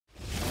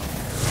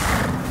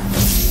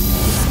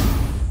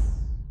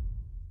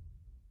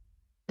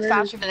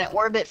faster than it.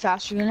 We're a bit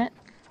faster than it.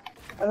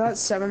 I got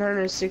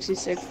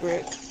 766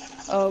 brick.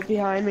 Oh,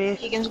 behind me.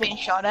 Keegan's being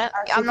shot at.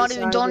 Actually, I'm not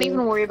even. Don't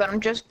even worry about him.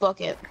 Just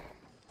book it.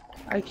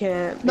 I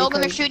can't.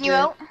 Logan, they're shooting you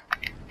out.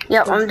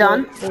 Yep, I'm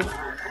done.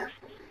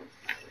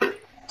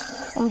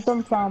 I'm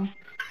done from.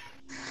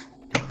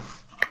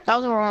 That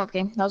was a warm-up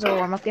game. That was a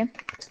warm-up game.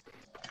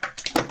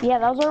 Yeah,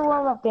 that was our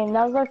warm-up game.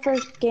 That was our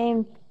first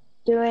game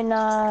doing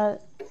all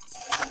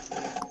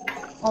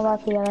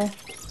that together.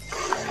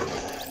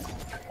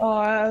 Oh,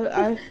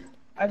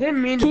 I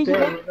didn't mean to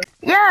build.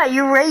 Yeah,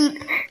 you're right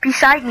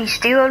beside me,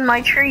 stealing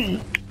my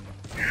tree.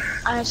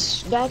 That's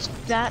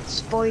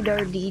Spoiler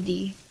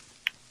DD.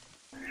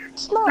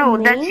 It's not No,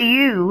 me. that's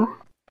you.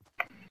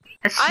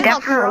 That's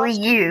definitely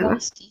you.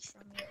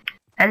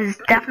 That is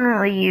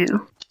definitely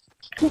you.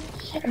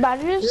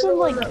 Imagine if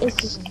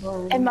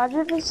some imagine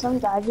if it's some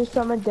guy just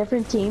from a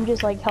different team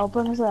just like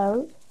helping us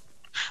out.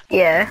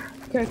 Yeah.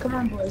 Okay, come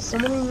on, boys.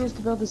 Somebody needs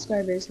to build the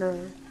skybase now.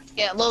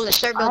 Yeah, Logan,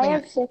 start I building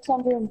have it.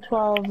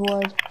 612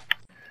 wood.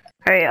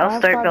 Alright, I'll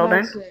start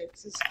building.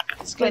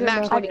 Wait,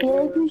 Max, I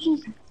feel like we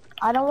should.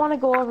 I don't want to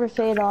go over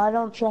Fatal. I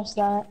don't trust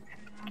that.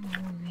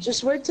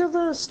 Just wait till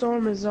the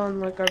storm is on,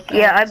 like our.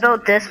 Yeah, I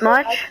built this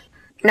much.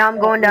 Now I'm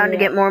going down to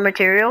get more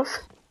materials.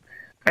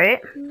 Right?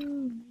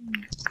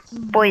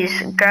 Boys,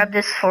 grab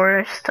this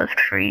forest of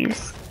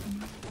trees.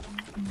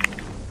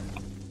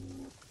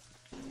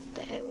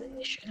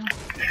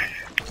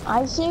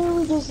 I say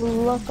we just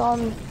look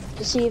on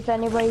to see if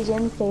anybody's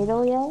in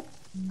Fatal yet.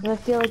 'Cause I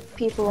feel like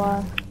people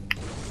are.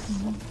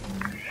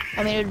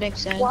 I mean, it would make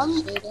sense.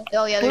 One-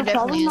 Oh yeah, there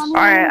definitely is.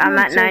 Alright, I'm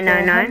at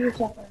 999.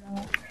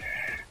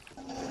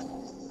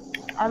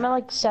 I'm at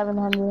like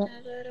 700.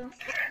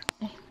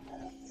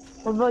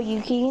 What about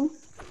you, Keegan?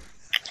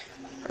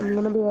 I'm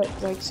gonna be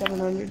at like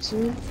 700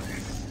 soon.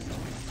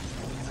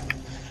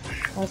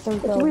 I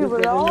think We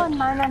were all at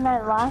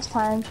 999 last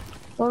time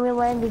when we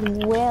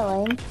landed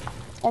Whaling,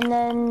 and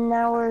then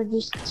now we're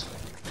just.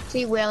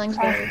 See, Whaling's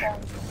better.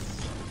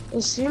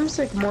 It seems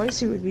like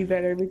Moisty would be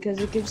better because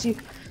it gives you.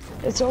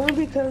 It's only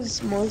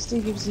because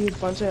Moisty gives you a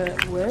bunch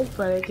of wood,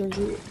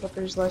 but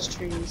there's less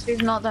trees.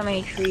 There's not that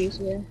many trees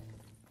here.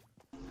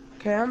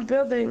 Okay, I'm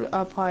building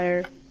up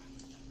higher.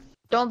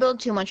 Don't build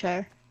too much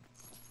higher.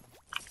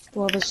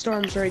 Well, the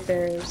storm's right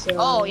there, so.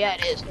 Oh yeah,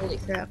 it is. Holy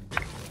crap.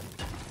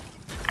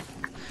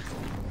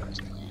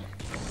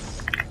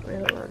 Wait,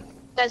 hold on.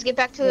 Guys, get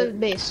back to the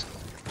base.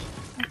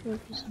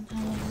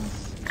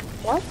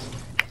 What?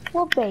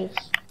 What base?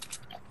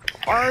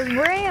 Our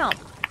ramp.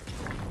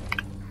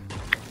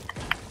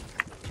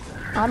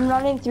 I'm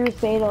running through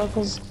Fatal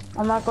because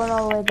I'm not going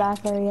all the way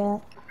back there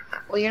yet.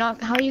 Well, you're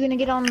not. How are you gonna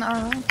get on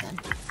our ramp then?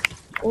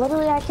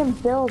 Literally, I can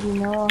build, you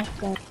know.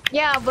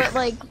 Yeah, but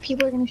like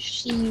people are gonna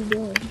see you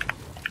build.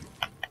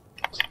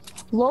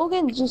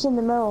 Logan's just in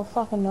the middle of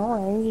fucking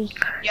nowhere. He's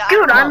just... Yeah,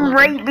 Dude, I'm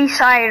right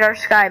beside our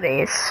sky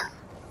base.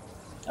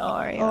 Oh,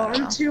 are you? Oh,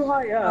 I'm too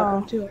high up. Oh.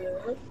 I'm too high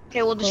up.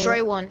 Okay, we'll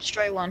destroy one.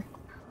 Destroy one.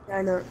 Yeah,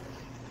 I know.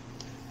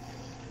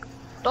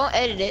 Don't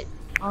edit it.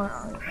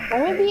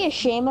 Wouldn't it be a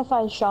shame if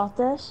I shot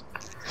this?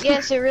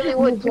 Yes, it really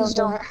would. Please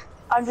don't.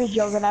 I'm just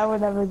joking. I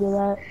would never do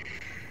that.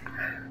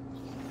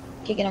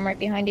 Kicking him right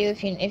behind you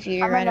if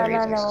you I'm run at out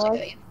of resources to 999.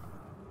 kill you.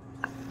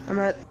 I'm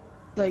at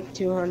like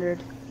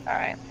 200. All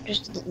right,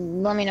 just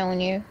let me know when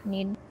you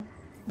need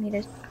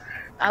it.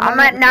 I'm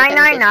at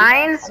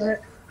 999,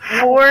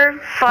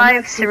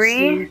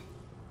 453.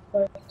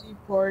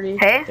 40,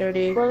 Hey?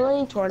 30.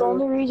 Literally, 20, the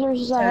only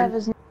resources I 10. have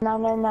is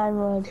 999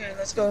 wood. Okay,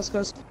 let's go, let's go,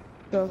 let's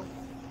go.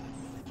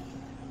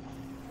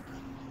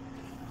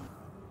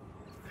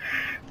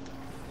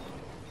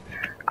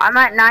 I'm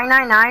at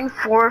 999,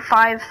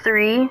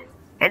 453,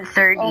 and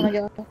 30. Oh my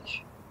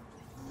gosh.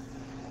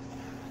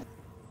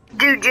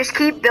 Dude, just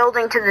keep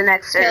building to the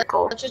next Okay,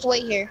 circle. let's just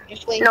wait here.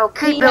 Just wait. No,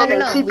 keep building,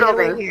 No, keep we gotta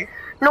wait building. here.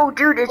 No,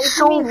 dude, it's Wait for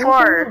so me, wait for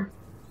far. me.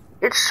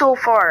 It's so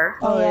far.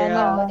 Oh yeah,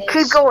 no. it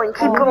Keep is. going,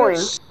 keep going.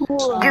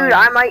 Dude,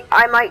 I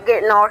might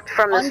get knocked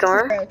from the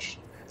storm. Uncrouch.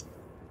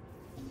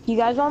 You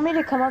guys want me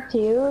to come up to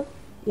you?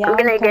 Yeah, I'm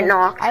gonna get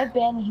knocked. I've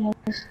been here.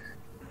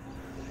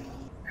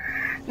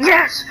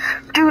 Yes!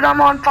 Dude, I'm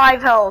on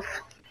 5 health.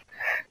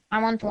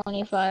 I'm on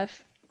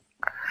 25.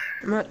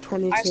 I'm at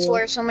 22. I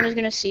swear someone is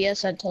gonna see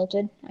us at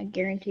Tilted. I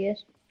guarantee it.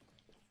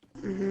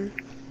 Mhm.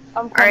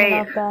 I'm coming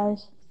Alright. up,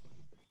 guys.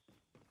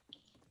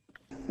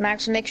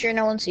 Max, make sure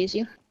no one sees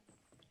you.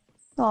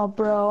 Oh,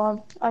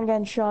 bro, I'm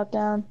getting shot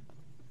down.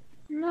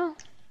 No.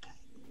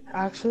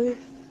 Actually,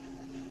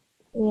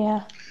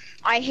 Yeah.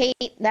 I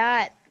hate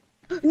that.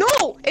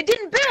 No! It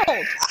didn't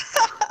build!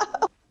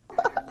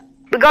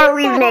 We gotta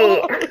leave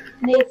Nate.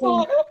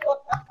 Nathan.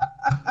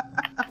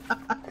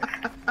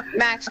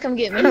 Max, come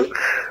get me.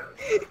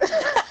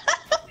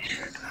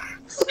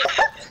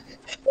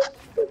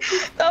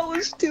 That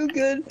was too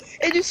good.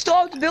 It just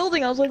stopped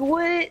building. I was like,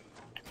 what?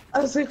 I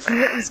was like,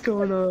 what is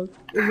going on?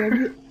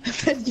 And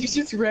then you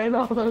just ran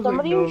off. I was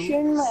Somebody like, was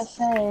shooting my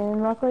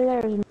thing. Luckily,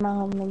 there was a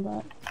mountain,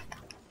 but.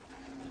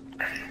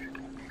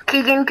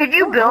 Keegan, could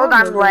you build?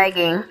 I'm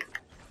lagging. I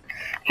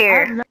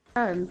Here. have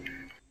none.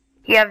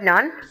 You have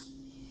none?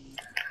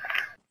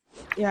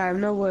 Yeah, I have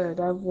no wood.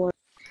 I have wood.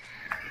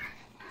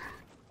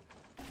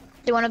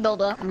 Do you want to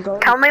build up? I'm going.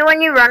 Tell me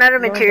when you run out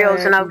of No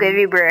materials and I'll give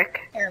diagonal. you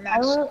brick. Here, I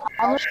Max. don't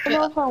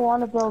know if I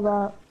want to build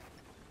up.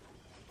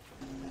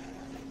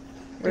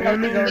 We're gonna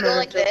be We going go over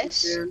like to this.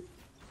 soon.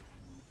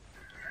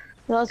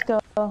 Let's go.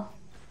 Wait,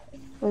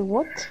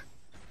 what?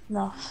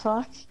 No,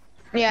 fuck.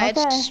 Yeah,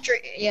 Okay. it's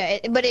straight. Yeah,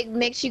 but it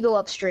makes you go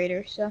up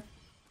straighter. So.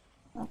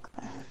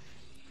 Okay.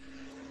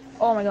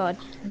 Oh my God,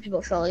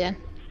 people fell again.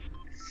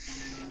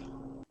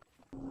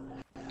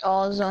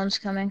 All zones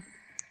coming.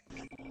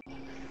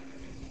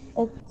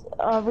 It's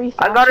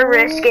I gotta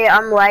risk it.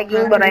 I'm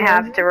lagging, but I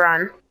have to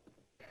run.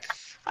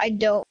 I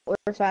don't.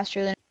 We're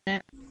faster than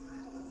it.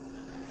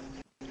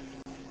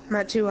 I'm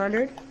at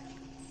 200. Oh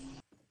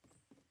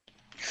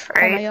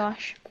my Right?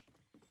 gosh.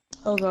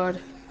 Oh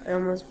god, I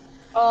almost.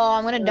 Oh,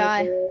 I'm gonna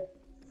die.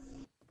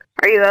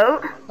 Are you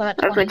out I'm at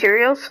of 20.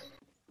 materials?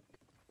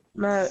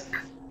 I'm out.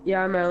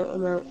 Yeah, I'm out.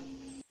 I'm out.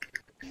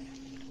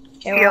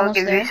 Okay, we're Here, I'll almost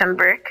give there. you some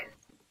brick.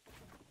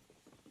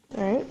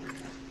 Alright.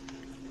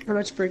 How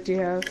much brick do you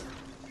have?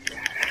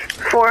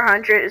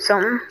 400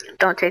 something.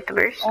 Don't take the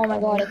burst. Oh my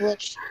God, it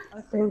glitched.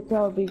 I think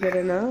that would be good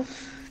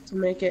enough to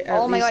make it at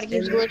Oh my least God, it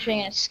keeps in- glitching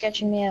and it's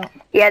sketching me out.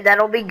 Yeah,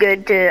 that'll be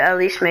good to at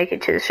least make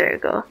it to the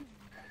circle.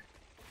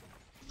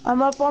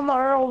 I'm up on the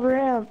Earl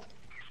ramp.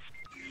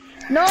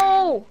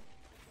 No!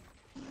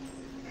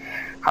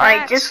 Alright,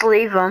 Max. just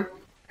leave them.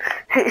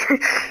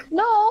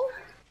 No!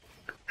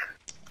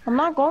 I'm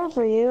not going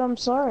for you. I'm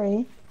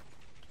sorry.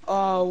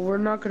 Oh, we're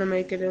not gonna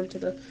make it into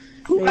the.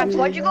 Max, maybe-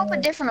 why'd you go up a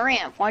different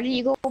ramp? Why didn't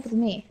you go up with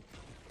me?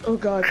 Oh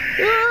god.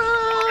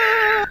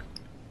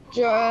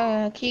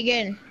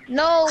 Keegan.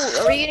 No!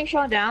 Are we getting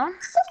shot down?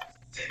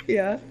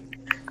 Yeah.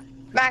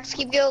 Max,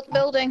 keep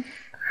building.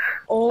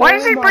 Oh Why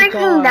is it my breaking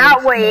God,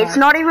 that way? Max. It's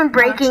not even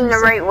breaking the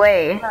is- right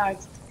way.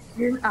 Max,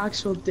 you're an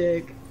actual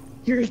dig.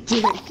 You're a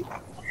dig.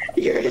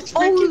 You're a Oh,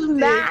 freaking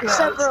Max, dig,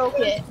 that broke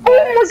it.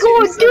 Oh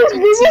my god,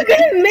 dude, we were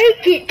gonna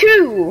make it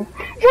too!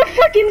 We're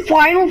fucking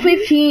final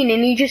 15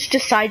 and he just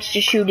decides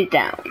to shoot it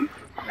down.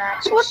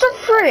 Max, What the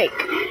frick?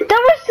 That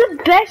was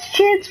the best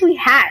chance we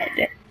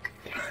had.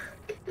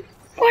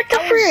 What the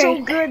that was so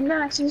frick? good,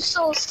 Max. You're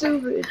so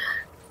stupid.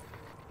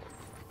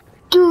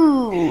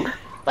 Dude.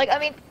 Like, I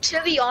mean,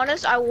 to be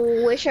honest, I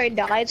wish I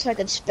died so I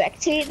could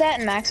spectate that,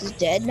 and Max is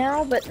dead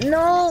now, but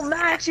no,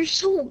 Max, you're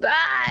so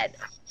bad.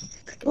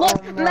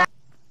 Look, Max.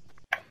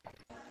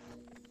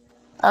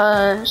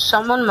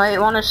 Someone might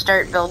want to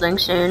start building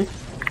soon.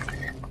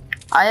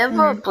 I have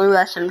a blue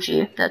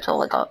SMG, that's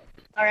all I got.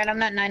 Alright,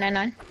 I'm at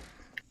 999.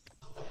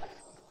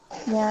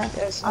 Yeah,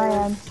 Yes, I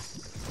am.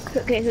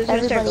 Okay, who's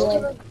gonna start Everybody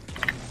building?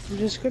 I'm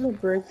just gonna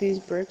break these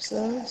bricks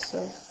though,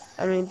 so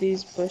I mean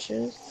these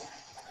bushes.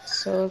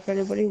 So if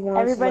anybody wants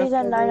Everybody's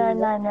at leftover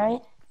 999,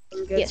 right?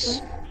 wood, get Yes.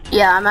 some.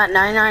 Yeah, I'm at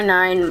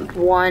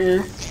 999, 1, I'm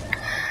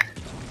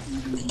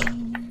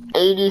at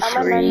 83,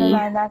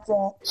 999, that's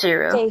it.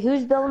 0. Okay,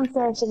 who's building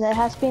first? And it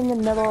has to be in the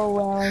middle of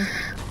whaling.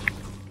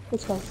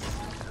 Let's go.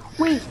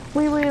 Wait,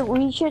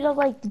 we should have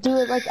like do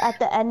it like at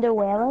the end of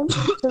whaling.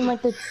 So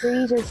like the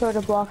trees are sort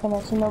of blocking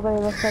it so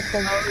nobody looks at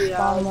the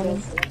bottom of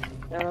it.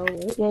 Oh,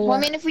 wait. Yeah, Well, I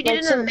mean, if we did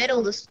it Like, in the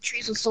middle, the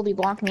trees would still be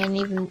blocking it,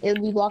 and it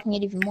would be blocking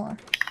it even more.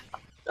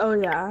 Oh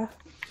yeah.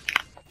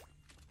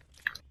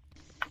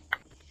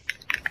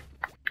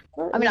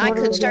 I mean, I What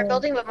are could we start doing?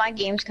 building, but my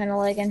game's kind of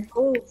lagging.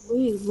 Oh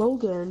wait,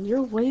 Logan,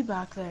 you're way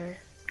back there.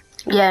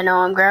 Yeah, no,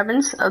 I'm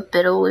grabbing a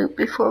bit of loot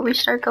before we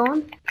start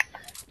going.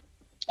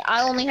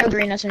 I only have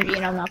green SMG,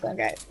 and I'm not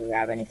gonna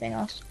grab anything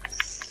else.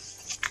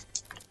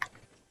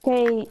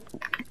 Okay,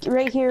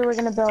 right here we're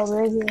gonna build,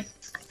 right here.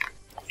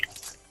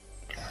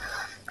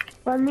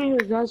 If I knew you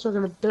guys were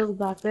gonna build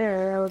back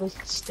there, I would have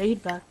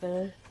stayed back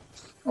there.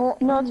 Well,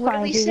 No, it's what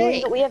fine. did we dude.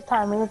 say? We have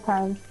time, we have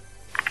time.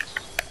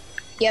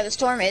 Yeah, the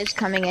storm is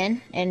coming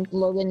in, and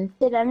Logan.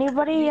 Did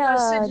anybody, You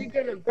guys said you're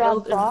gonna grab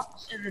build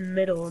blocks? in the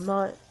middle,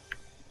 not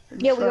in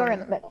Yeah, we front. are in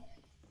the middle.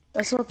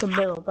 That's not the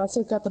middle, that's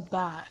like at the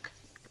back.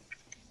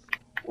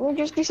 We're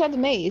just beside the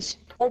maze.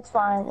 It's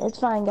fine, guys.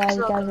 It's not Guys,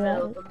 the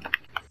middle.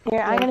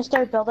 here, I'm gonna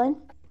start building.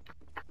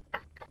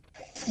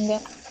 Okay.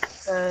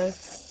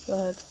 Go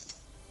ahead.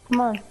 Come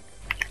on.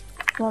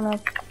 Come on up.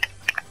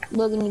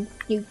 Logan,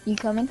 you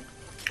coming?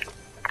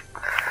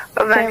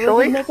 Okay, we're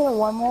Eventually. just making it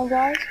one more,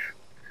 guys.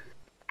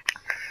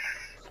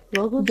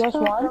 Logan's Just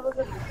coming?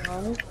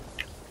 one?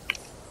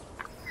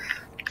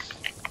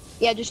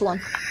 Yeah, just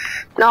one.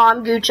 No,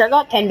 I'm Gooch. I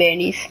got 10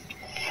 bandies.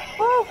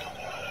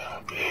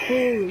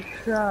 Holy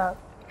crap.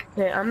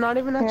 Okay, I'm not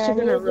even Here,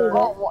 actually I gonna need to do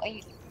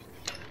run.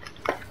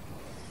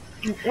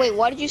 Wait,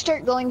 why did you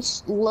start going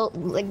slow,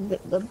 like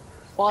the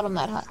bottom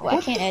that high? Well,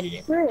 I can't edit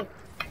it. Frick.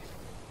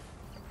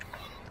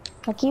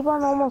 I keep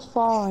on almost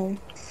falling.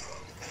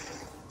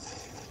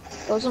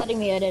 It wasn't letting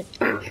me edit.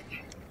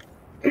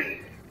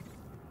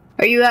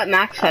 Are you at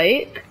max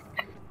height?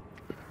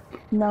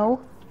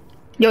 No.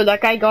 Yo,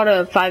 that guy got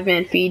a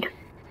 5-man feed.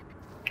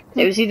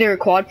 It was either a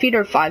quad feed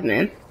or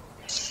 5-man.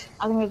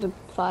 I think it was a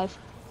 5.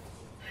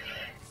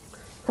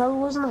 Probably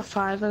wasn't a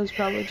 5, I was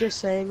probably just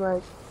saying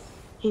like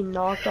He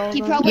knocked all of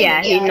He them? probably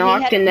Yeah, he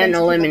knocked had and then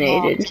multiple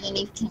eliminated. knocks, and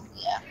then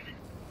yeah.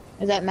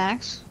 Is that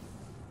Max?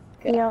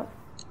 Okay. Yeah.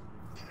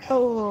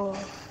 Oh.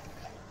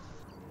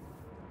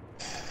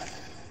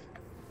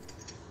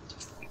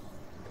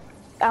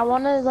 I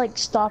want to like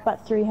stop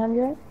at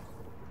 300.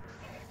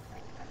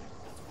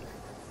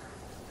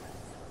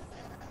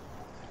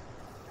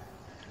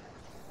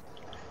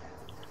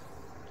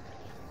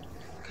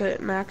 Okay,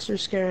 Max, you're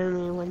scaring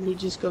me when you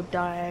just go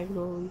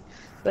diagonally.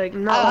 Like,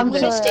 no. I'm I'm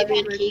gonna sorry. stay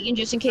behind Keegan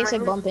just in case I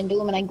bump into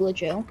him and I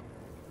glitch out.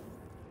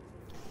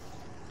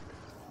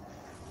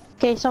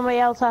 Okay, somebody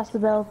else has to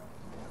build.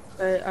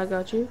 I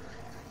got you.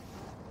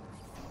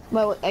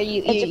 Well, are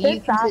you? It's a you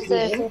bit faster completely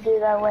if out? you do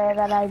that way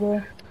that I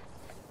do.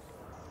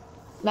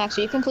 Max,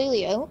 are you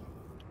completely out?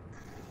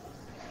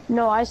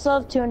 No, I still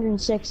have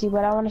 260,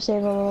 but I want to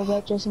save a little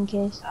bit just in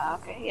case.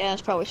 Okay, yeah,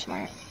 that's probably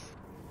smart.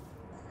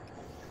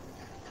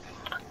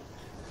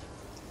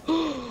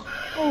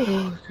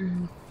 Oh,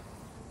 dude.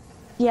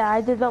 Yeah,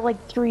 I did that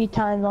like 3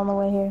 times on the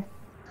way here.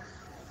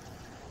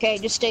 Okay,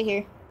 just stay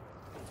here.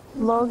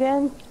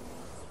 Logan?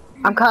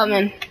 I'm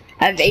coming.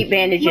 I have 8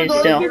 bandages Look, all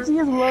still. you can see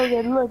is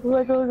Logan. Look.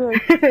 All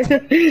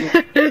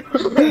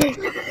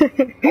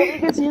you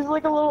can see is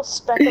like a little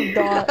speck of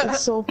dot.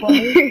 It's so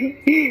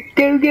funny.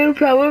 Go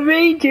Power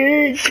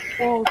Rangers!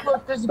 Oh,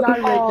 look, there's a guy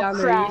right down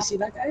there. crap. You see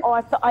that guy? Oh,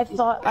 I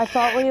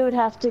thought we would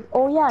have to.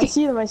 Oh yeah, I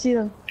see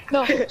them.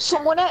 No,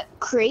 someone at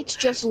crates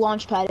just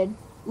launch padded.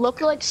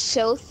 Look like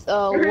south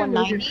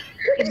 190.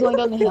 He's going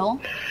down the hill.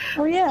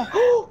 Oh yeah.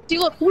 See,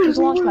 look, he's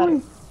launch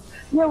padded.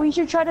 Yeah, we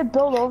should try to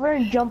build over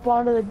and jump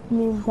onto the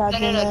meme pad.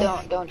 No,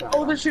 don't.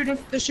 Oh, they're shooting.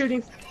 They're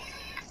shooting.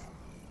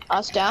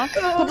 Us down.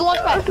 Put the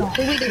launch pad. Do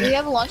we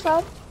have a launch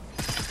pad?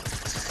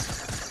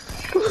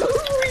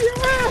 Oh,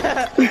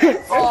 yeah!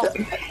 Oh,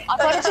 I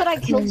thought it said I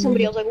killed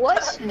somebody. I was like,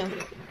 what? No.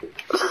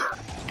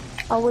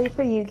 I'll wait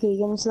for you,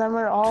 Keegan. So then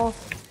we're all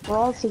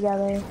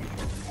together.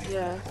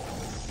 Yeah.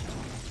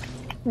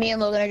 Me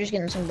and Logan are just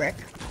getting some brick.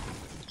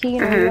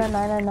 Keegan, are you at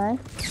 999?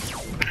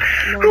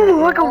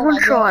 Ooh, I got Oh one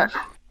my shot.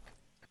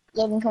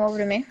 Logan, come over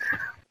to me.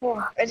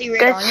 Is he right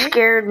That on you?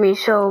 scared me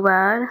so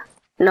bad. Is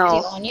he No,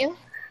 on you?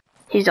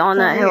 he's on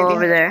that hill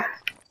over there.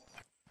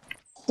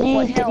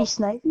 What Did hill? he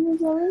snipe you or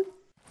something?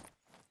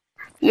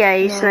 Yeah,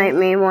 he sniped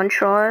me 1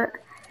 shot.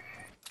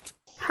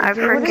 I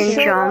freaking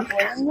jumped.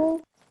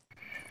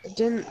 It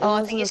didn't. Oh,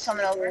 I it think he's wasn't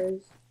coming over.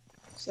 stairs.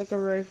 It's like a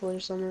rifle or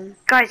something.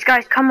 Guys,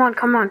 come on.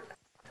 I know.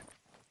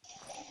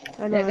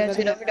 Yeah, I guys,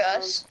 gotta get over to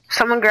us.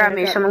 Someone grab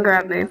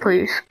me,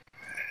 please.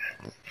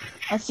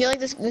 I feel like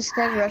this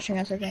guy's rushing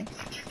us, I think.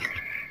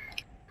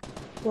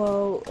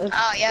 Well, if,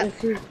 Oh, yeah. if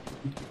he,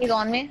 He's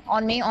on me.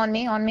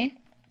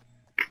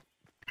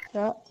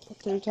 yeah,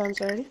 3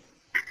 times already.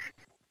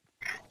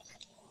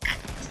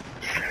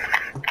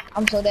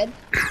 I'm so dead.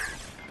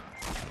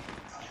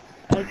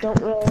 I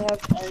don't really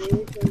have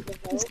anything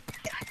to help.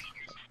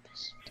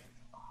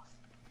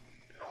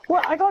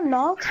 What? I got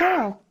knocked?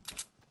 How?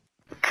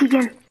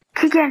 Keegan.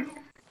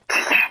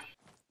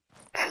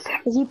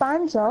 Is he by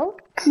himself?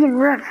 Keegan,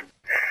 run.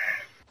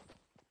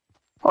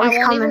 Oh, I he's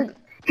won't coming. even-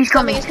 He's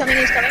coming. He's coming.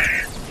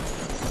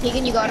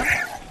 Keegan, you got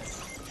him.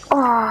 Oh,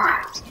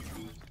 I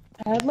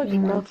had like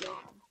nothing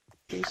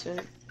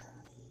decent.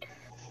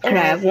 can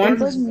I have one?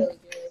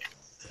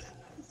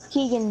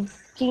 Keegan,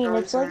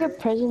 it's like a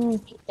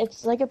prison.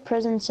 It's like a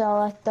prison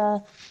cell at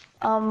the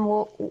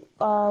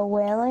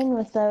whaling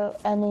without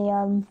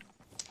any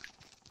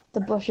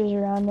the bushes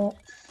around it.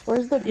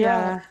 Where's the Yeah.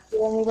 ground?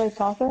 Did anybody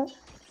pop it?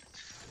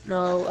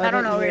 No, I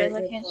don't know where it is.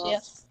 hear I can't see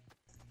it.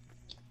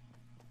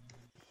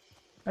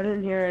 I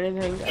didn't hear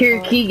anything. Here,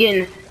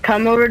 Keegan,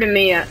 come over to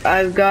me.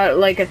 I've got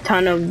like a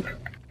ton of.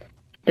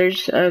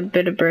 There's a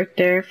bit of brick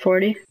there,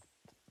 40.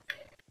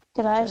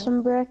 Could I have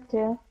some brick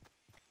too?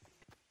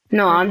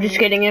 No, I'm just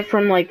getting it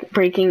from like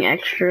breaking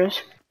extras.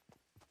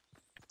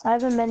 I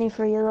have a mini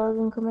for you,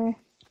 Logan. Come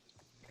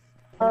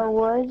here.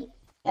 Wood,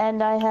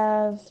 and I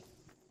have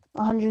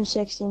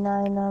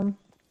 169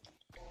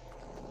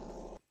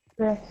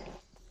 brick.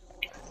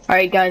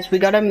 Alright, guys, we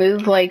gotta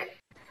move like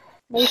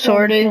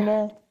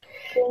sorted.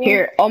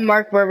 Here, I'll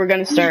mark where we're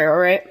gonna start,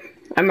 alright?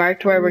 I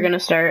marked where we're gonna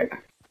start.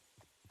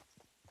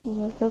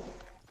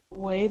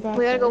 Way back.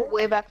 We gotta go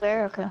way back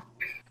there. Okay.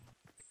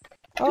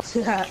 Oh,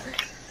 yeah.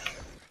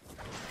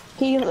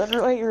 Keegan,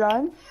 wait,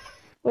 run.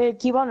 Wait,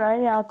 keep on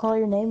running. I'll call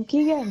your name,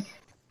 Keegan.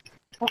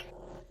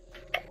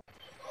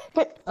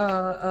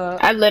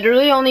 I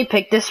literally only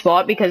picked this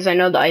spot because I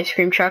know the ice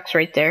cream truck's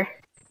right there.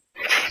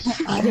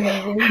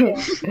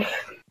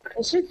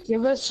 It should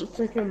give us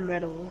freaking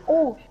metal.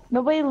 Oh,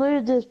 nobody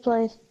looted this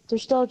place.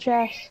 There's still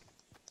trash.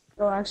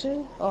 Oh,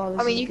 actually? Oh,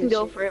 I mean, you can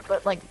go for it,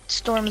 but like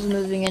storm's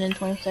moving in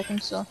 20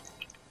 seconds, so.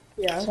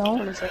 Yeah, So?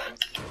 20 seconds.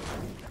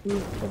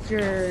 If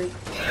you're...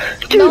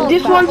 Dude, No,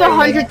 this but- one's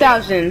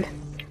 100,000.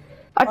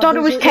 I thought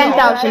it was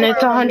 10,000.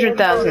 It's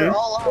 100,000.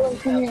 Oh,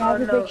 come here, I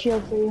have a big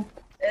shield for you.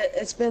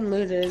 It's been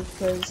looted,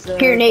 because...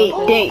 Here, Nate,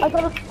 I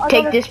got a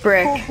take this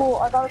brick. gold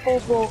bolt. I got a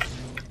gold bolt.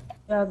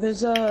 Yeah,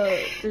 there's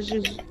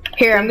just...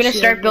 Here, I'm gonna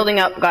start building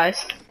up,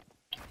 guys.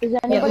 Is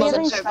anybody let's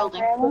having start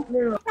building. ammo?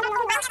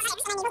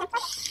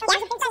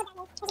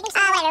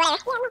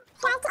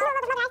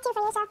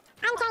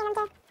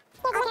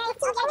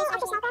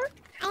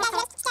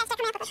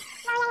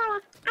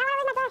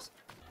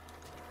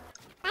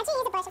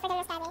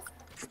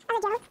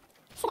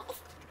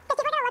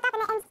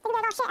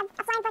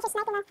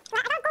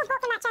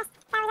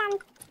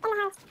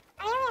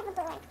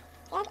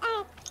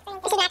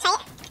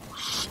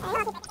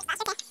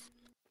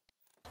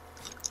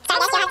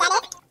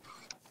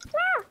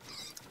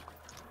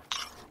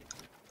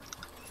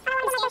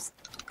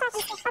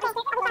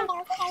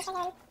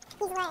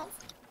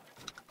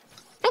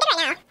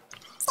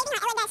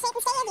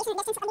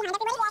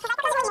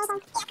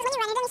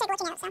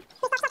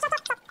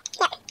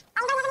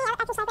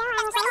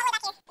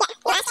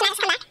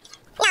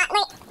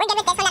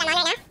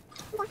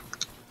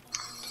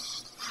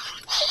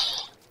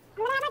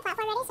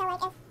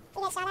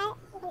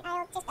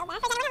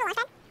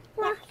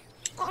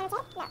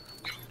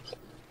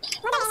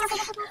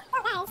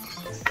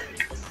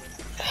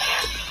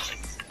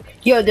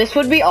 Yo, this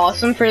would be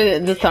awesome for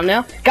the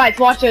thumbnail. Guys,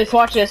 watch this,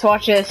 watch this,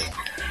 watch this.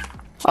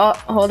 Oh,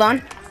 hold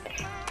on.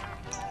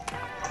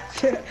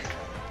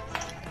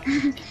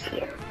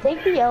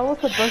 Take the L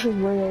with the bush is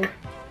weird.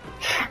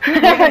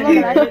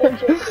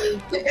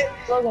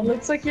 It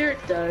looks like you're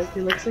Doug.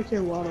 It looks like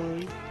you're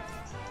waddling.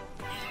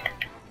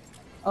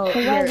 Oh,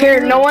 Here,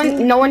 no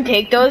one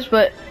take those,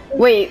 but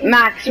wait,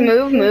 Max,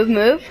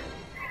 move.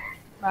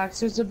 Max,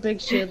 there's a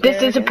big shield. This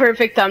there. is a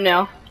perfect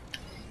thumbnail.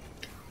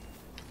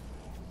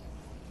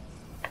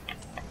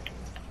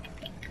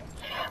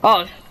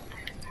 Oh,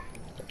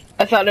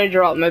 I thought I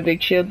dropped my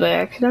big shield by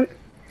accident.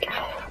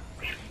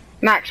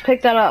 Max,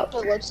 pick that up.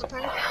 What's the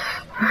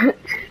part?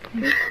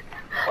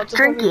 What's the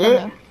Drink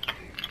part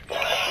it.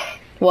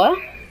 What?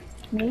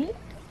 Me?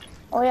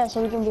 Oh yeah,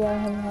 so we can be on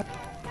him.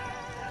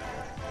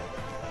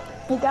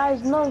 Hey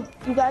guys, no,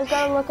 you guys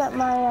gotta look at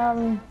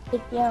my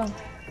yeah.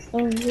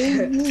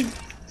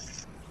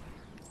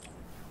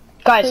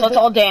 Guys, let's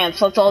all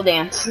dance. Let's all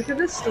dance. Look at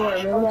this storm.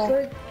 It looks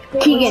like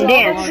Keegan,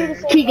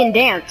 dance. Keegan,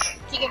 dance.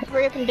 Keegan,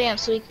 hurry up and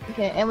dance so we can,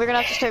 okay, and we're gonna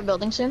have to start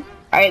building soon.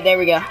 Alright, there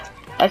we go.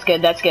 That's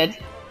good, that's good. This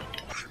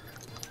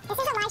is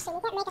a live stream,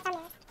 you can't make a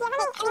thumbnail. Do you have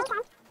any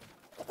time?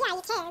 Yeah,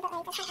 you can, but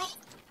like, that's not good.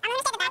 I'm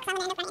gonna stay the back because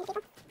I'm gonna end up running into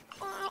people.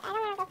 I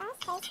don't wanna go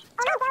fast, cause...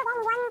 Oh no, go,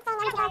 one thing,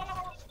 one to go.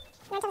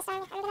 Run to the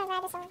storm, I'm gonna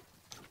ride the storm.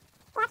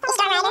 Is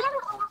storm rider?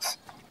 You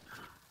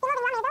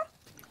holding one, Abel?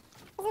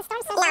 Is the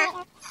storm so right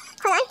now?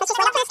 Hold on, let's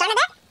just wait up for the storm a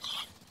bit.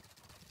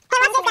 Hey,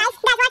 watch this, guys.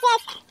 Guys, watch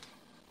this.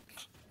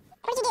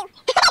 What did you do?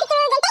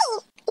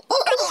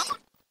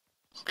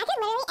 I could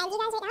literally end you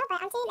guys right now, but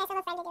I'm too nice of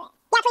a friend to do it.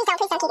 Yeah, please don't,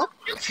 Keegan.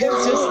 it's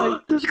just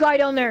like There's a guy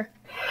down there.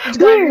 There's a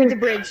guy underneath the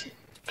bridge.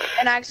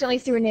 And I accidentally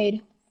threw a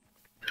nade.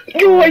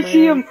 Oh, I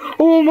see him.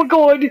 Oh my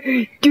god.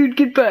 Dude,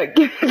 get back.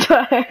 Get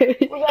back.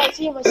 We gotta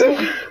see him.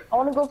 I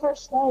wanna go for a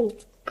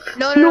slide.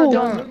 No,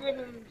 don't.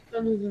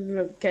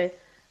 okay.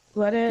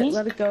 Let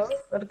it go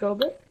a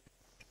bit.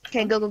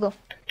 Okay, go.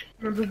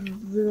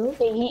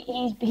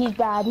 Hey, he's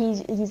bad.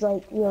 He's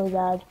like really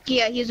bad.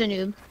 Yeah, he's a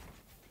noob.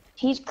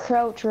 He's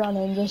crouch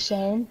running, just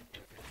saying.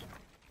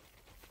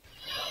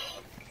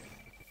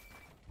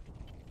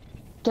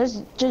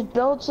 Just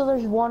build so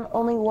there's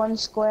only one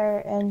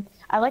square, and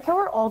I like how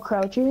we're all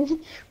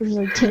crouching. We're just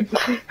like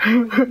typical.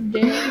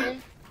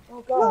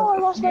 Oh god! No, I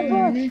lost my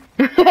book.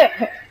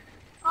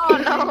 Oh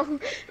no.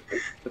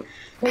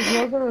 Because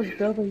Logan was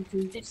building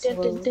too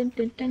slow.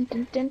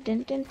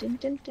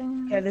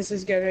 Yeah, this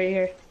is good right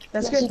here.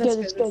 That's Yes, good.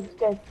 it's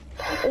good.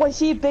 Oh, I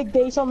see a big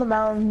base on the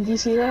mountain. Do you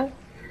see that?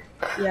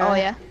 Yeah. Oh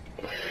yeah.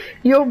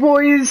 Yo,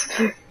 boys.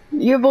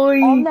 Yo,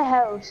 boy. On the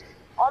house.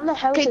 On the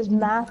house Okay. is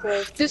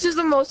massive. This is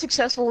the most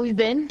successful we've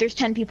been. There's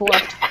 10 people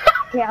left.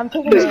 Yeah, I'm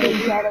taking a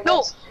screenshot of No,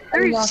 this.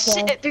 I'm not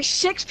there. there's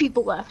 6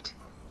 people left.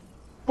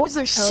 Boys,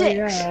 there's Oh, 6.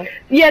 yeah.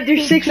 Yeah,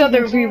 there's 6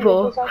 other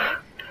people.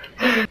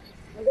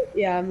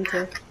 Yeah, me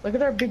too. Look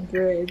at our big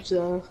bridge,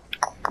 though.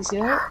 You see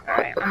that?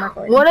 Alright, I'm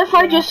recording. What if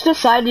I just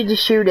decided to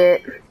shoot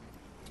it?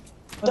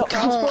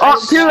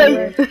 Oh, too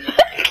late.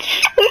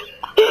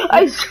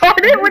 I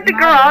shot it with the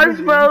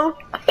crossbow.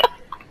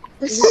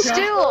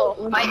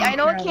 Still, I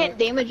know it can't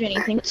damage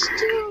anything. But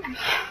still.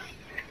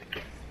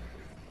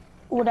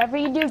 Whatever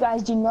you do,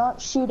 guys, do not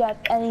shoot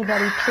at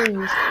anybody,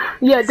 please.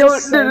 Yeah,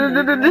 don't.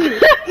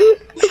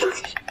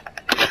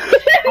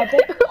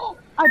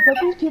 I bet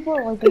these people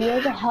are like,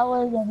 where the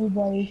hell is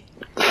everybody?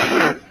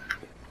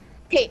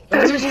 Okay,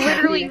 there's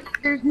literally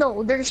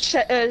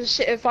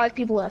there's 5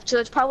 people left, so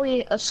it's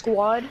probably a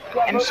squad.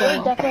 Yeah, and we're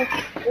so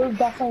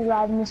definitely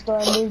riding the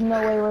storm. There's no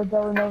way we're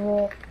going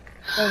over it.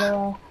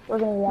 We're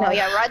gonna ride. no,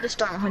 yeah, ride the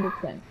storm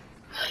 100%.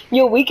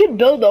 Yo, we could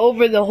build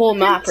over the whole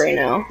map right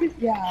now.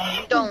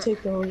 Yeah. Don't.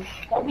 Take those.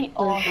 That'd be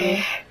awesome.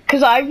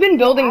 Cause I've been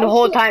building the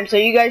whole time, so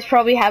you guys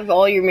probably have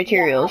all your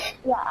materials.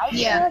 Yeah, I still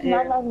Yeah. have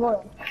 99 wood.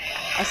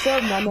 I still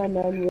have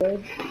 999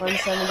 wood,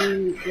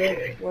 170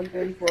 wood,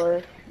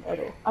 134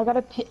 I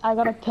gotta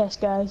piss,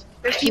 guys.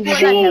 There's people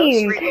in that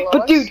house right below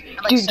But us, dude,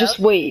 like dude, south. just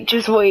wait.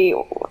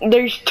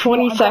 There's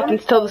 20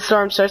 seconds till the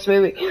storm starts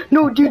moving.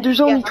 No, dude,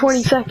 there's only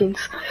 20 seconds.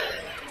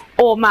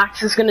 Oh,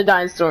 Max is gonna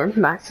die in the storm.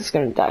 Max is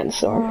gonna die in the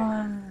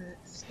storm.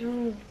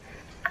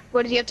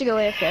 What, does he have to go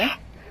AFK?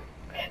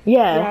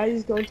 Yeah. Yeah,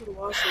 he's going to the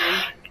washroom.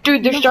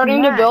 Dude, they're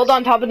starting to build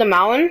on top of the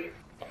mountain.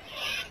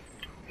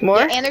 More?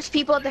 Yeah, and there's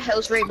people at the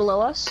house right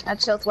below us.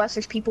 At southwest,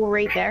 there's people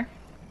right there.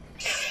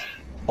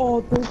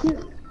 Oh,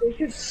 they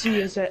could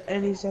see us at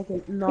any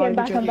second. No,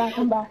 Okay,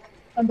 I'm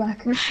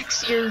back.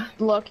 Max, you're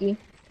lucky.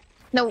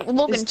 No,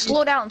 Logan,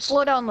 slow down,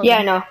 Logan. Yeah,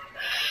 I know.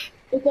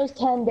 It does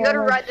 10 damage. You gotta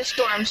ride the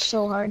storm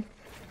so hard.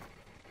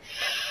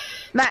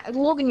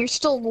 Logan, you're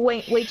still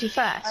way too I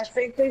fast.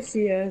 think they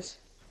see us.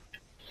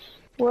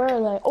 Where are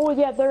they? Oh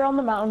yeah, they're on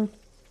the mountain.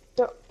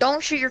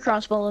 Don't shoot your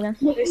crossbow, Logan.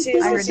 They see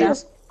us. I They heard see that.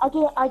 us.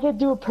 I could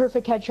do a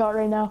perfect headshot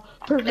right now.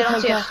 Perfect They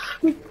don't see headshot. us.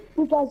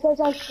 Wait, guys.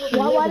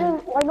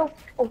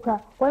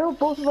 Why don't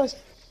both of us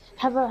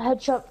have a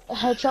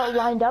headshot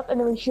lined up and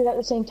then we shoot at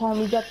the same time?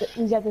 We get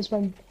this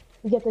one.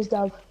 We get this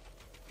dub.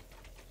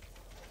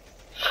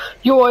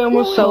 Yo, I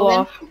almost fell Logan.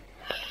 off.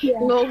 Yeah.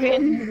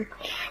 Logan.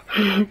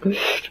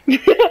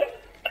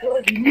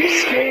 You're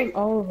scaring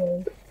all of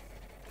us.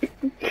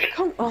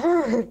 Come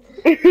on.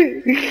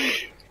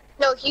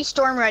 No, he's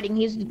storm riding.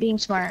 He's being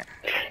smart.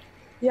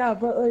 Yeah,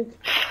 but like.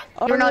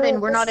 We're not in,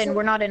 Logan.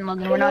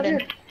 We're not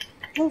in.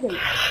 Okay.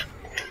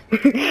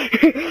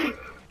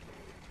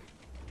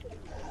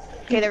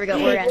 Okay, there we go.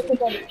 We're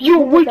in. Yo,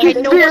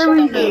 wicked No one's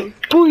on the berry! move.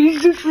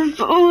 Boys, this is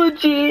so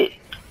legit!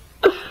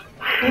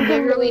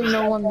 Literally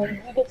no one.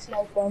 We get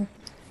sniped them.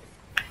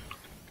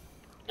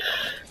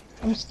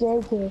 I'm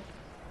scared too.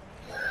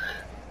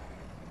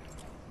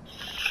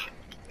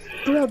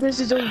 Bro, this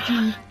is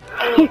OG.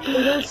 They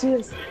don't see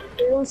us.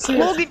 They don't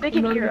see us. Logan, they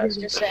can hear us,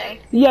 just saying.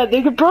 Yeah,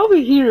 they could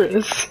probably hear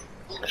us.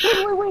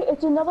 Wait,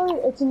 it's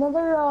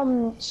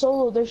another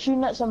solo. They're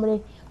shooting at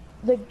somebody.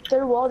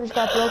 Their wall just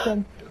got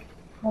broken.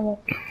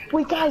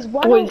 Wait, guys,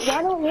 why don't,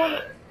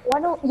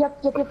 yep,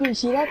 you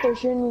see that? They're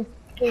shooting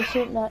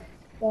at,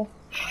 yeah.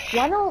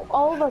 Why don't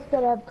all of us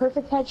that have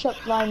perfect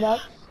headshot lined up,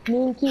 me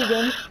and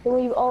Keegan, then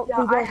we all, Yeah,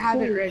 we both I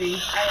have it shoot. ready.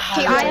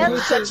 See,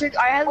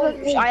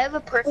 I have a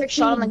perfect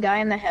shot on the guy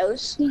in the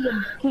house.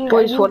 Keegan,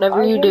 Boys, are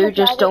whatever you the do, guy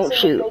just that's don't in the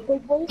shoot.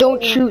 big place,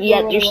 Don't or shoot the yet,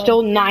 little there's one?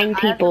 still 9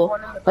 people.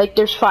 Like,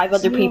 there's 5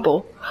 other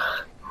people.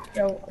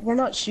 Yo, we're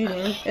not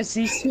shooting. It's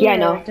these two. Yeah, I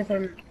know.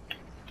 Different.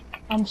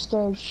 I'm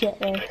scared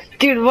shitless.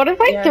 Dude, what if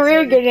I Yeah, threw a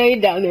same.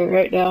 grenade down there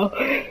right now?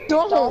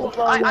 Don't.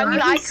 I mean,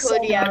 I so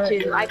could, yeah, hard.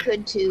 too. I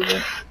could too.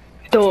 But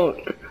Don't.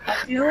 I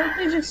feel like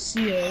they just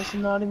see us,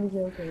 not even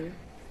joking.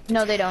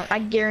 no, they don't. I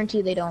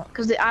guarantee they don't.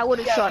 Because I would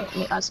have shot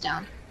us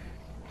down.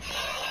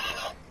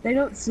 They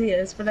don't see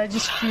us, but I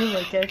just feel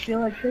like it. I feel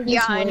like they're just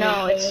Yeah, I waiting know,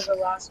 for it's- the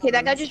last Okay,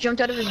 that guy ones. just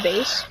jumped out of his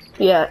base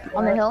Yeah.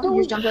 on the hill. He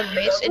just jumped out of the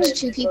base. It's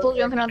 2 people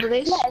jumping out of the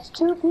base. Yeah, it's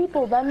 2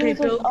 people. That means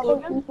Okay, there's build, other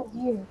Logan. people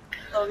here.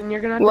 Logan, you're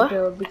gonna have What? to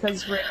build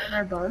because we're in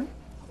our bone.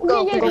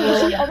 Go, yeah, go, yeah, go,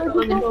 there's go, other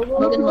Logan, people.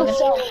 Logan, Look, Logan.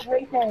 south,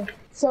 right there.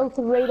 South,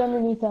 right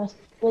underneath us.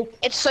 Like,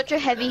 It's such a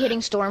heavy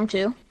hitting storm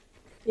too.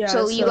 Yeah.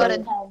 So you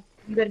gotta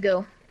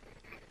go.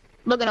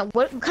 Logan,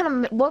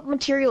 what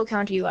material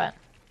count are you at?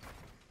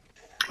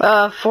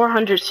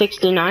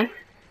 469.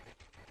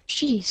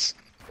 Jeez.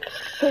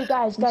 hey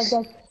guys.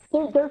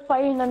 They're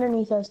fighting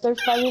underneath us.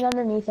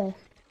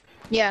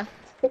 Yeah.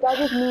 The guy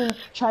just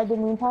tried to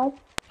mean tag.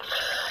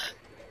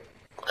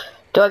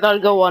 Do I gotta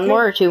go 1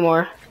 more or 2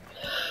 more?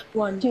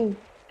 1. 2.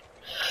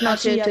 No,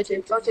 Actually, yeah,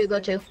 2. Go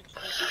 2.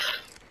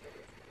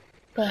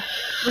 Okay.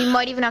 We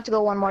might even have to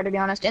go 1 more, to be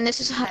honest. And this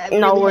is a really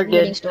No, we're heavy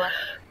hitting good. storm.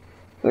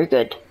 We're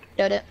good.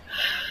 Doubt it.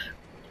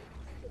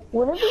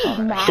 Wouldn't it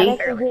be mad see?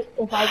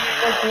 if I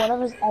just, like, one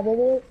of us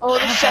edited? Oh,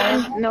 there's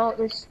 7. No,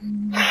 there's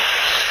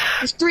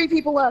 3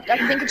 people left. I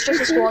think it's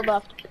just a squad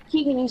left.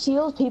 Keegan, you see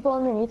those people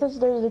underneath us?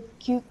 There's a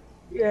cute,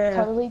 Yeah.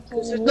 cuddly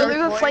There's a kitty. No,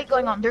 there's a fight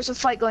going on. There's a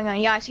fight going on.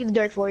 Yeah, I see the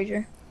Dark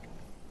Voyager.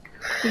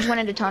 He just went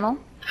into tunnel.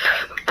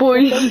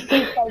 Boys.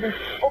 Okay,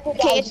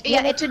 Okay,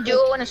 it's a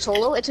duo and a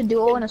solo. Okay,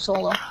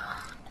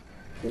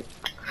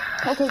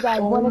 Okay, guys,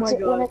 Oh when my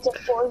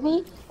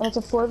it's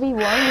a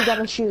 4v1, you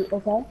gotta shoot,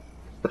 okay?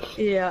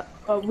 Yeah.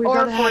 But we or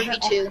gotta have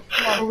 4v2.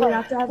 we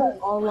have to have it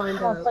all lined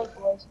Come on, up. fight,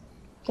 boys.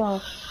 Come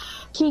on.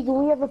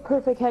 Keegan, we have a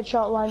perfect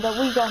headshot lined up.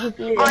 We got his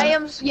I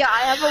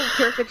have a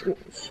perfect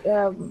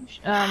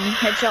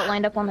headshot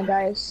lined up on the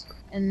guys.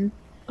 And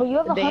But you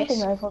have the a hunting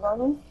base. rifle,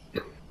 don't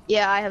you?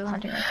 yeah, I have a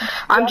hunting rifle.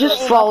 I'm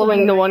just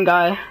following the one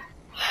guy.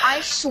 I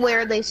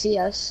swear they see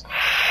us.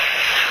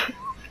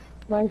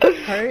 My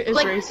heart is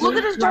Like, racing. look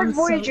at this Dark I'm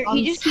Voyager.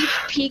 He just keeps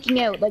peeking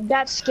out. Like,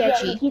 that's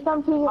sketchy. Yeah, keep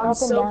on peeking I'm up and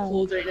so down.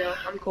 cold right now.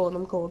 I'm cold.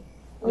 I'm cold.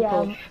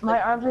 Yeah,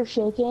 my arms are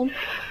shaking.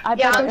 I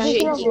Yeah, bet I'm they're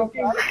just gonna shaking. look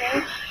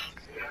up.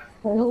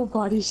 My whole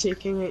body's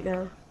shaking right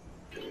now.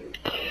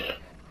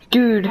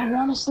 Dude. I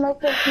want to snipe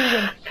that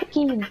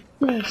Keegan.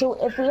 So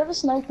if we have a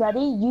snipe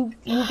ready, you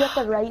get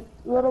the right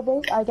little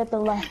base, I get the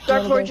left.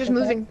 Dark little base, Voyager's okay?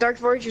 moving. Dark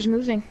Voyager's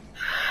moving.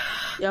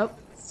 Yep.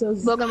 So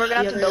Logan, we're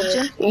gonna have to build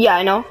soon. Yeah,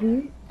 I know.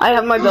 I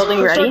have my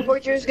building ready. Dark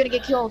Voyager is gonna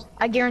get killed.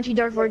 I guarantee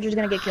Dark Voyager is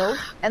gonna get killed,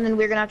 and then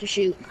we're gonna have to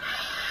shoot.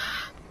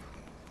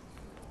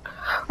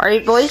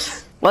 Alright,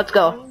 boys, let's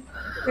go.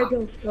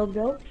 Okay,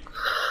 go.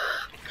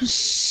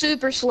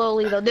 Super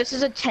slowly though. This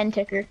is a 10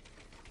 ticker.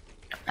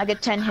 I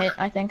get 10 hit,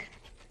 I think.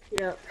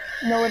 Yeah.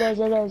 No, it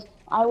is.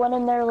 I went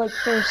in there like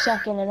for a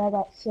second and I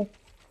got sick.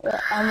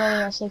 I'm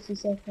running at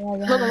 66.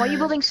 Logan, why are you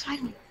building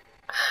silent?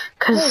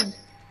 Cause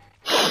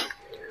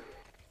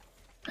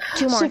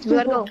 2 more. We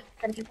gotta go.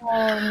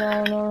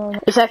 Oh no.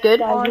 is that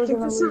good? Oh, I think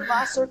this is the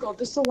last circle.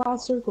 This is the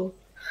last circle.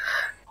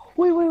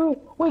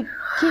 Wait.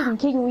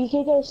 Keegan, we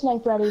can't get a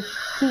snipe ready.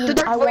 Keegan, The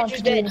Dark I want Voyager's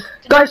to dead. do.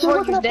 The Dark Guys,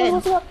 Voyager's dead.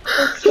 Look it up.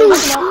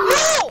 Looking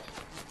up.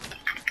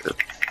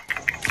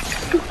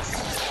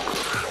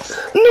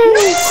 No!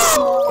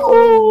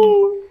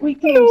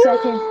 Wait, give me a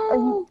second.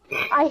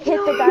 I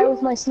hit the guy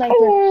with my sniper.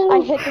 Why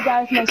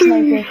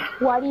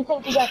do you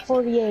think he got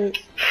 48?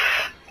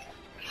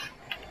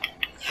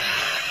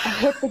 I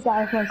hit the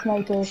guy with my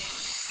sniper.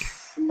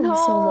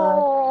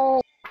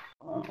 No.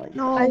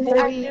 No, I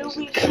knew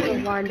we should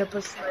have lined up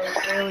a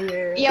snipe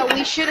earlier. Yeah,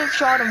 we should have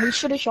shot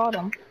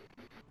him.